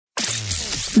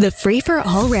The Free for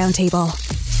All Roundtable.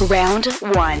 Round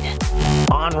 1.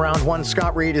 On round 1,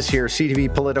 Scott Reid is here,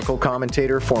 CTV Political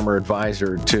Commentator, former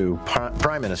advisor to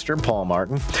Prime Minister Paul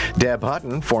Martin. Deb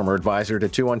Hutton, former advisor to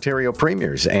 2 Ontario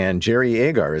premiers. And Jerry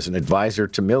Agar is an advisor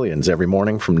to millions every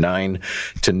morning from 9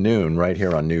 to noon right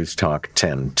here on News Talk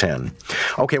 1010.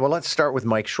 Okay, well, let's start with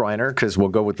Mike Schreiner because we'll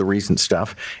go with the recent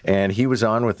stuff. And he was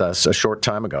on with us a short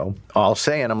time ago. I'll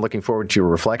say, and I'm looking forward to your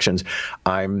reflections,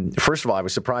 first of all, I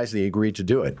was surprised that he agreed to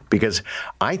do it because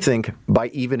I think by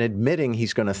even admitting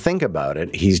he's going to think about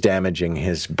it, he's damaging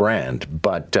his brand.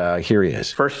 But here he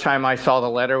is. First time I saw the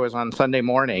letter was on Sunday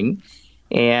morning.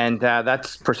 And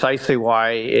that's precisely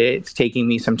why it's taking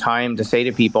me some time to say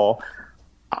to people,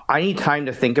 I need time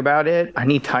to think about it. I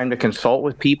need time to consult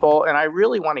with people. And I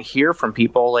really want to hear from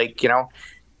people like,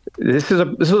 this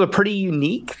is a pretty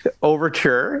unique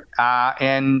overture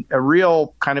and a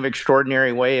real kind of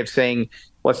extraordinary way of saying,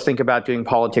 let's think about doing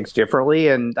politics differently.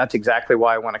 And that's exactly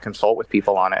why I want to consult with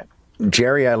people on it.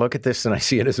 Jerry, I look at this and I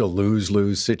see it as a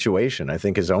lose-lose situation. I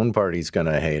think his own party's going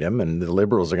to hate him, and the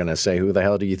Liberals are going to say, who the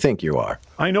hell do you think you are?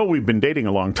 I know we've been dating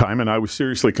a long time, and I was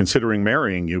seriously considering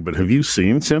marrying you, but have you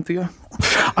seen Cynthia?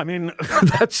 I mean,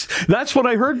 that's what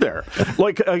I heard there.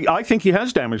 Like, I think he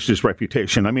has damaged his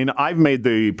reputation. I mean, I've made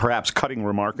the perhaps cutting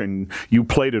remark, and you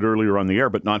played it earlier on the air,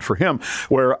 but not for him,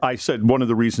 where I said one of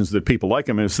the reasons that people like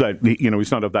him is that,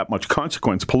 he's not of that much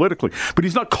consequence politically, but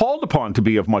he's not called upon to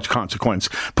be of much consequence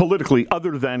politically,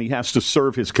 other than he has to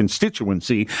serve his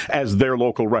constituency as their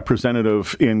local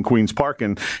representative in Queen's Park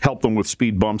and help them with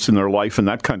speed bumps in their life and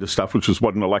that kind of stuff, which is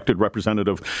what an elected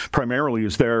representative primarily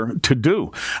is there to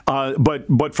do.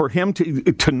 But for him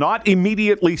to not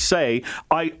immediately say,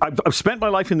 I've spent my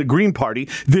life in the Green Party,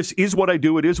 this is what I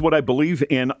do, it is what I believe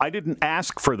in, I didn't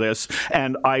ask for this,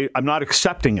 and I'm not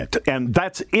accepting it, and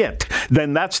that's it,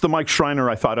 then that's the Mike Schreiner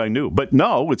I thought I knew. But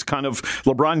no, it's kind of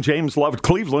LeBron James loved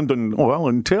Cleveland, and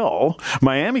until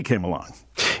Miami came along.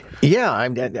 Yeah,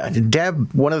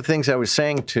 Deb, one of the things I was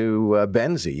saying to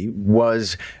Benzie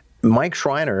was Mike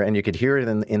Schreiner, and you could hear it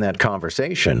in that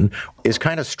conversation, is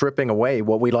kind of stripping away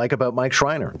what we like about Mike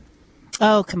Schreiner.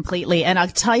 Oh, completely. And I'll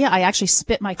tell you, I actually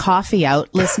spit my coffee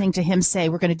out listening to him say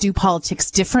we're going to do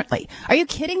politics differently. Are you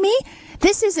kidding me?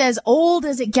 This is as old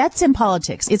as it gets in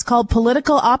politics. It's called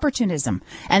political opportunism.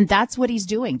 And that's what he's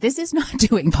doing. This is not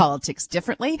doing politics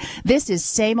differently. This is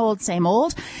same old, same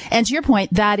old. And to your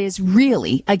point, that is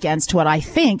really against what I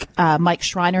think Mike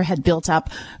Schreiner had built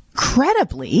up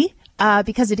credibly,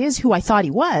 because it is who I thought he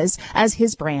was as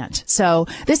his brand. So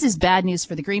this is bad news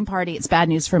for the Green Party. It's bad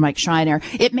news for Mike Schreiner.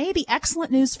 It may be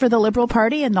excellent news for the Liberal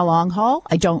Party in the long haul.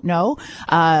 I don't know.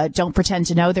 Don't pretend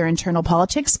to know their internal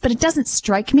politics, but it doesn't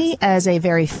strike me as a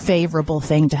very favorable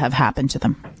thing to have happened to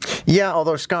them. Yeah,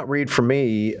 although Scott Reid, for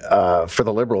me, for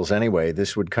the Liberals anyway,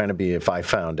 this would kind of be if I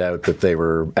found out that they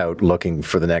were out looking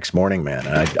for the next morning man.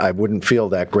 I wouldn't feel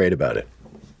that great about it.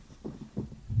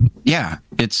 Yeah,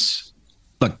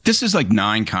 Look, this is like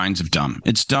 9 kinds of dumb.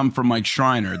 It's dumb for Mike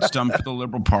Schreiner. It's dumb for the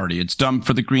Liberal Party. It's dumb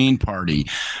for the Green Party.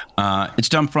 It's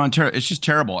dumb for Ontario. It's just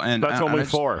terrible. And that's only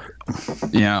 4.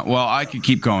 Yeah, well, I could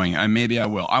keep going. Maybe I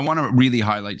will. I want to really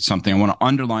highlight something. I want to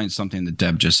underline something that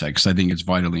Deb just said because I think it's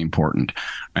vitally important.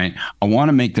 Right? I want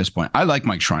to make this point. I like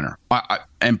Mike Schreiner.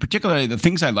 And particularly the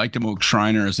things I liked about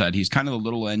Schreiner is that he's kind of the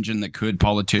little engine that could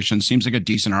politician, seems like a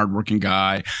decent, hardworking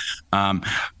guy.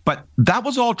 But that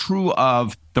was all true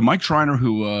of the Mike Schreiner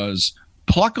who was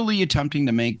pluckily attempting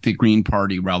to make the Green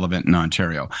Party relevant in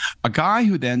Ontario. A guy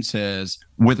who then says,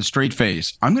 with a straight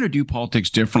face, I'm going to do politics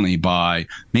differently by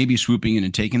maybe swooping in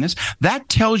and taking this. That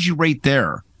tells you right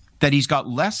there that he's got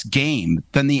less game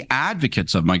than the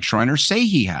advocates of Mike Schreiner say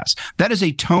he has. That is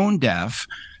a tone-deaf,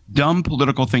 dumb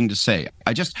political thing to say.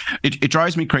 It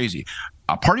drives me crazy.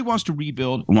 A party wants to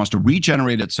rebuild, wants to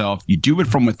regenerate itself. You do it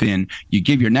from within. You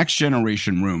give your next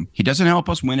generation room. He doesn't help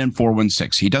us win in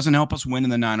 416. He doesn't help us win in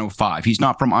the 905. He's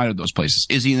not from either of those places.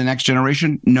 Is he the next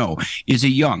generation? No. Is he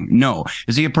young? No.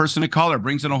 Is he a person of color?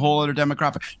 Brings in a whole other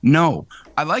demographic? No.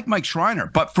 I like Mike Schreiner,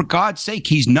 but for God's sake,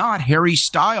 he's not Harry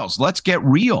Styles. Let's get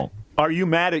real. Are you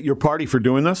mad at your party for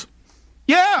doing this?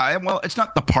 Yeah, well, it's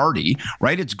not the party,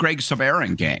 right? It's Greg Savera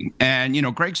and gang. And,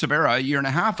 Greg Savera a year and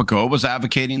a half ago was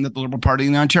advocating that the Liberal Party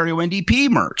and the Ontario NDP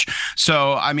merge.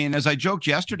 So, as I joked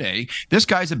yesterday, this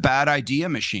guy's a bad idea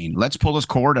machine. Let's pull his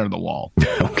cord out of the wall.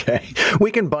 Okay.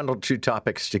 We can bundle 2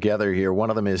 topics together here. One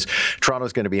of them is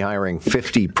Toronto's going to be hiring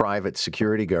 50 private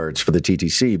security guards for the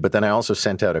TTC. But then I also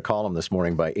sent out a column this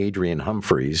morning by Adrian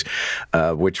Humphreys,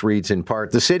 which reads in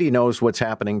part, the city knows what's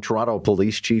happening. Toronto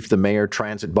police chief, the mayor,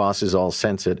 transit bosses all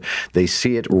sense it. They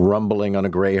see it rumbling on a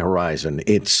gray horizon.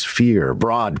 It's fear,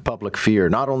 broad public fear,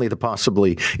 not only the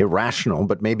possibly irrational,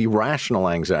 but maybe rational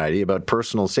anxiety about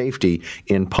personal safety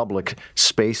in public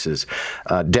spaces.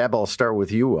 Deb, I'll start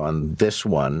with you on this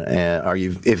one.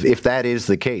 If that is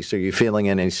the case, are you feeling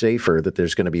any safer that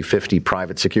there's going to be 50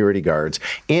 private security guards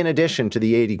in addition to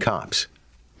the 80 cops?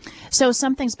 So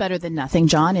something's better than nothing,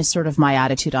 John, is sort of my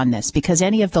attitude on this, because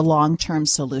any of the long-term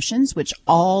solutions, which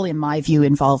all, in my view,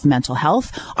 involve mental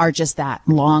health, are just that,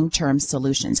 long-term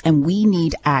solutions. And we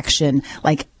need action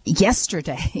like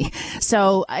yesterday.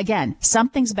 So again,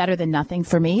 something's better than nothing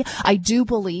for me. I do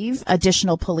believe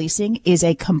additional policing is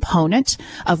a component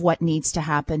of what needs to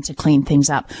happen to clean things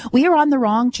up. We are on the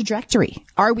wrong trajectory.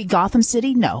 Are we Gotham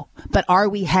City? No. But are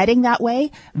we heading that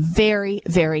way? Very,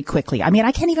 very quickly. I mean,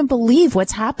 I can't even believe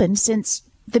what's happened since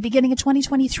the beginning of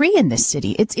 2023 in this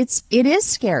city. It is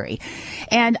scary.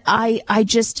 And I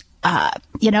just,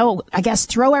 I guess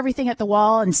throw everything at the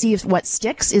wall and see if what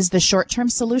sticks is the short-term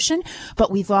solution,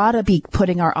 but we've got to be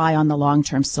putting our eye on the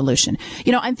long-term solution.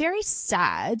 I'm very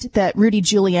sad that Rudy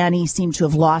Giuliani seemed to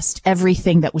have lost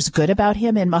everything that was good about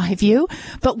him, in my view,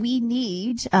 but we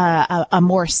need a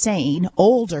more sane,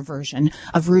 older version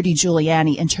of Rudy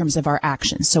Giuliani in terms of our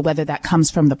actions. So whether that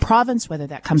comes from the province, whether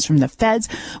that comes from the feds,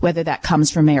 whether that comes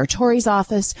from Mayor Tory's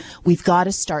office, we've got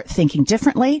to start thinking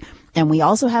differently. And we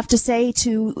also have to say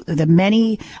to the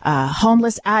many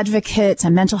homeless advocates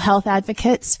and mental health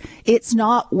advocates, it's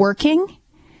not working.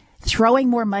 Throwing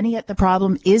more money at the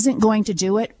problem isn't going to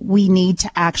do it. We need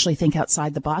to actually think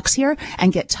outside the box here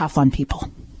and get tough on people.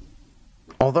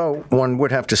 Although one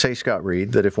would have to say, Scott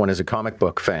Reid, that if one is a comic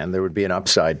book fan, there would be an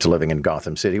upside to living in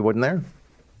Gotham City, wouldn't there?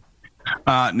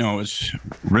 No, it's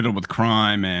riddled with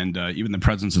crime, and even the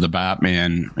presence of the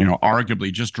Batman,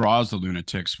 arguably just draws the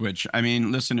lunatics. Which, I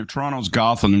mean, listen, if Toronto's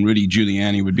Gotham, then Rudy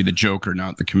Giuliani would be the Joker,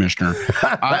 not the commissioner.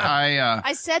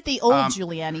 I said the old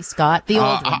Giuliani, Scott. The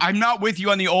old one. I'm not with you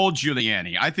on the old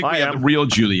Giuliani. I think we have the real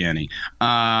Giuliani.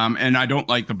 And I don't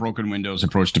like the broken windows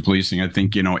approach to policing. I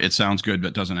think, it sounds good,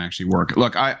 but doesn't actually work.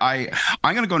 Look, I'm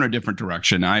going to go in a different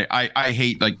direction. I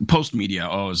hate, like, post-media.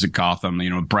 Oh, is it Gotham?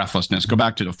 Breathlessness. Go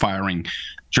back to the firing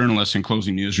journalists and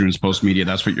closing newsrooms, post media.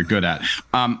 That's what you're good at.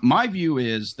 My view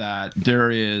is that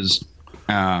there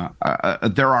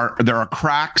are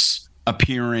cracks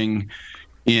appearing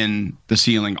in the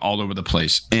ceiling all over the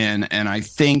place, and I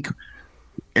think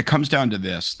it comes down to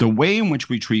this: the way in which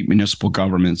we treat municipal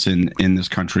governments in this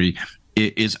country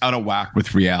is out of whack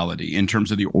with reality in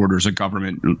terms of the orders of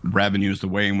government revenues, the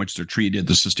way in which they're treated,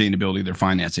 the sustainability of their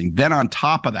financing. Then on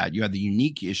top of that, you have the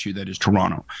unique issue that is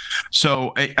Toronto.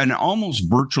 So in almost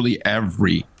virtually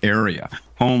every area,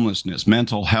 homelessness,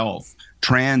 mental health,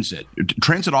 transit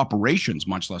operations,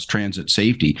 much less transit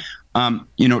safety.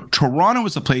 Toronto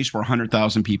is a place where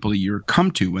 100,000 people a year come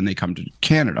to when they come to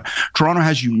Canada. Toronto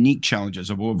has unique challenges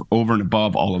of over and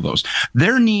above all of those.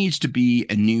 There needs to be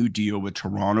a new deal with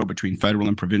Toronto between federal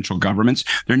and provincial governments.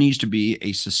 There needs to be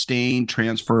a sustained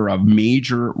transfer of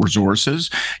major resources.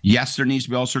 Yes, there needs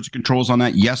to be all sorts of controls on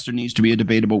that. Yes, there needs to be a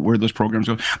debate about where those programs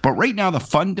go. But right now, the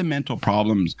fundamental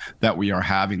problems that we are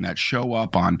having that show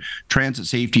up on transit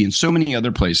safety and so many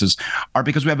other places are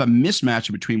because we have a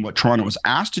mismatch between what Toronto was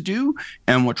asked to do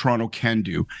and what Toronto can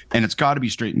do, and it's got to be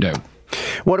straightened out.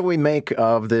 What do we make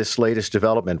of this latest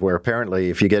development where apparently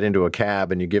if you get into a cab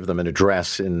and you give them an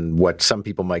address in what some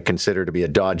people might consider to be a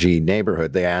dodgy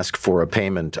neighborhood, they ask for a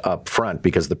payment up front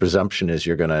because the presumption is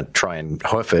you're going to try and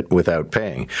hoof it without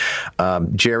paying?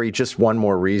 Jerry, just one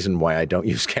more reason why I don't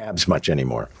use cabs much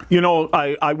anymore.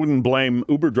 I wouldn't blame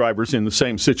Uber drivers in the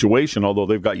same situation, although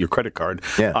they've got your credit card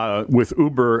with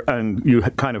Uber and you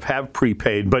kind of have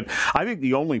prepaid. But I think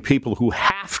the only people who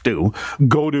have to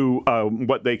go to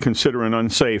what they consider an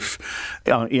unsafe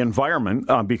environment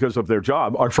because of their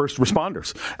job are first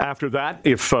responders. After that,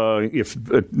 if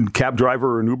a cab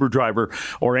driver or an Uber driver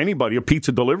or anybody, a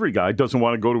pizza delivery guy, doesn't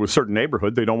want to go to a certain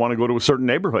neighborhood, they don't want to go to a certain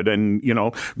neighborhood. And,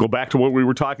 go back to what we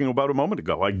were talking about a moment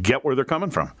ago. I get where they're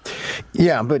coming from.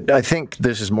 Yeah, but I think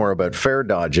this is more about fare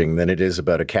dodging than it is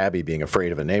about a cabbie being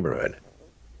afraid of a neighborhood.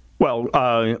 Well,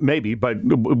 maybe, but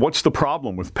what's the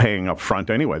problem with paying up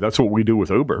front anyway? That's what we do with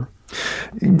Uber.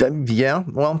 Yeah,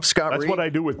 well, Scott That's Reid, what I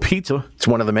do with pizza. It's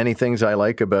one of the many things I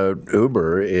like about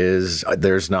Uber is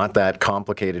there's not that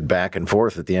complicated back and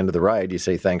forth at the end of the ride. You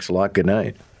say, thanks a lot, good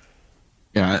night.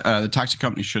 Yeah, the taxi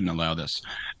company shouldn't allow this.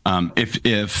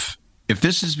 If if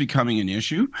this is becoming an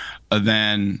issue,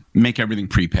 then make everything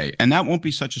prepay. And that won't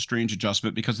be such a strange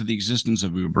adjustment because of the existence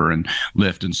of Uber and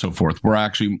Lyft and so forth. We're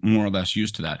actually more or less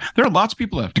used to that. There are lots of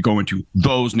people that have to go into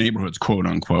those neighborhoods, quote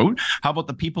unquote. How about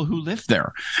the people who live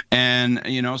there? And,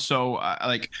 so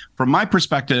like from my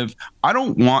perspective, I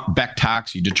don't want Beck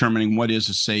Taxi determining what is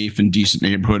a safe and decent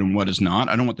neighborhood and what is not.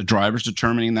 I don't want the drivers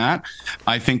determining that.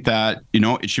 I think that,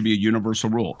 it should be a universal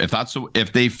rule.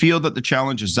 If they feel that the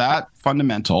challenge is that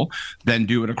fundamental, then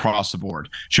do it across the board.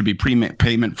 Should be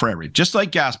payment for every, just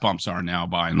like gas pumps are now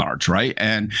by and large, right?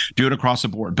 And do it across the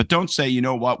board. But don't say,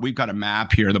 we've got a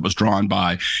map here that was drawn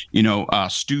by,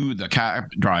 Stu, the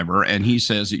cab driver, and he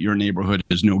says that your neighborhood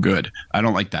is no good. I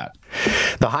don't like that.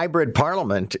 The hybrid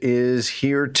parliament is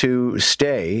here to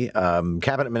stay.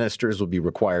 Cabinet ministers will be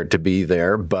required to be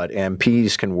there, but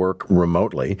MPs can work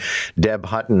remotely. Deb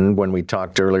Hutton, when we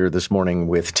talked earlier this morning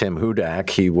with Tim Hudak,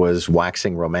 he was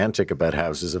waxing romantic about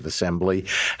houses of assembly.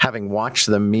 Having watched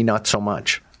them, me not so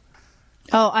much.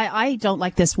 Oh, I don't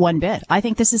like this one bit. I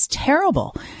think this is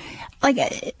terrible. Like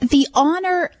the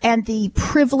honor and the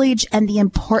privilege and the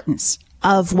importance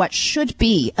of what should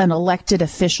be an elected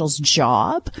official's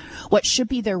job, what should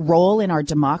be their role in our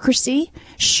democracy,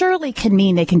 surely can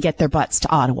mean they can get their butts to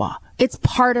Ottawa. It's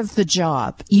part of the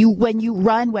job. When you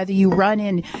run, whether you run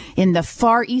in the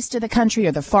far east of the country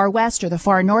or the far west or the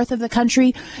far north of the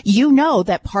country, you know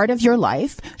that part of your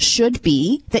life should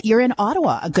be that you're in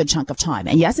Ottawa a good chunk of time.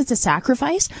 And yes, it's a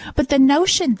sacrifice, but the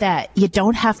notion that you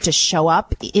don't have to show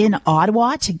up in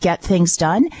Ottawa to get things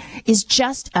done is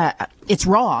just, it's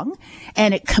wrong.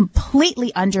 And it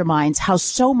completely undermines how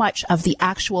so much of the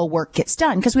actual work gets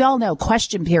done. Because we all know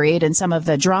question period and some of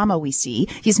the drama we see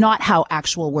is not how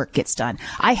actual work gets done.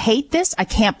 I hate this. I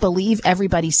can't believe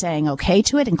everybody's saying okay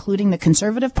to it, including the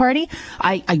Conservative Party.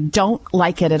 I don't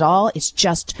like it at all. It's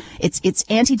just, it's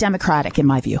anti-democratic in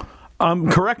my view.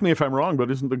 Correct me if I'm wrong, but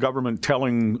isn't the government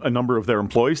telling a number of their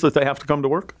employees that they have to come to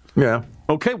work? Yeah.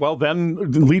 Okay, well,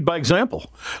 then lead by example.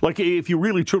 Like, if you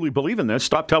really, truly believe in this,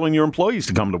 stop telling your employees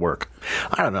to come to work.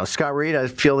 I don't know. Scott Reid, I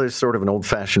feel there's sort of an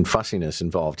old-fashioned fussiness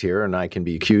involved here, and I can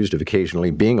be accused of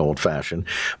occasionally being old-fashioned.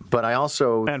 But I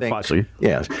also think... fussy.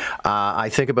 Yes. I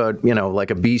think about,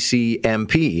 like a BC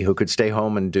MP who could stay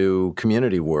home and do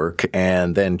community work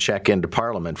and then check into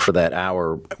Parliament for that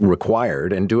hour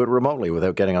required and do it remotely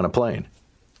without getting on a plane.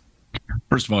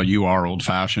 First of all, you are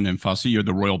old-fashioned and fussy. You're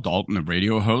the Royal Dalton of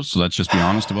radio hosts, so let's just be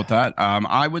honest about that.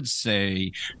 I would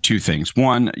say two things.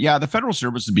 One, yeah, the federal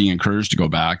service is being encouraged to go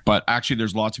back, but actually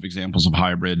there's lots of examples of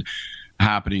hybrid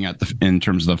happening in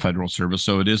terms of the federal service.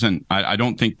 So it isn't, I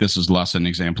don't think this is less an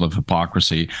example of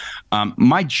hypocrisy.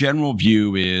 My general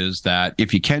view is that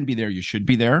if you can be there, you should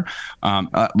be there.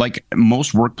 Like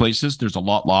most workplaces, there's a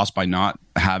lot lost by not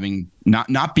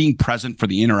being present for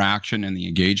the interaction and the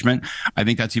engagement. I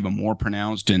think that's even more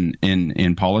pronounced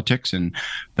in politics and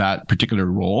that particular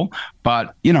role.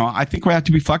 But, I think we have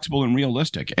to be flexible and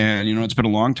realistic. And, it's been a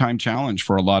long time challenge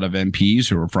for a lot of MPs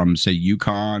who are from, say,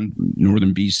 Yukon,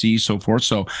 Northern BC, so forth.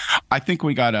 So I think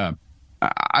we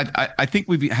I think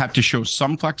we have to show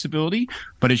some flexibility,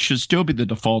 but it should still be the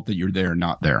default that you're there,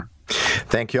 not there.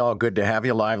 Thank you all. Good to have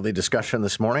you. Lively discussion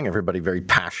this morning. Everybody very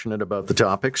passionate about the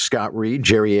topic. Scott Reid,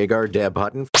 Jerry Agar, Deb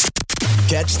Hutton.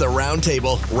 Catch the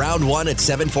Roundtable, Round 1 at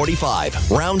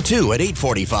 7:45, Round 2 at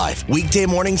 8:45. Weekday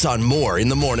mornings on More in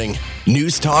the Morning.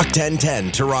 News Talk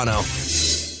 1010 Toronto.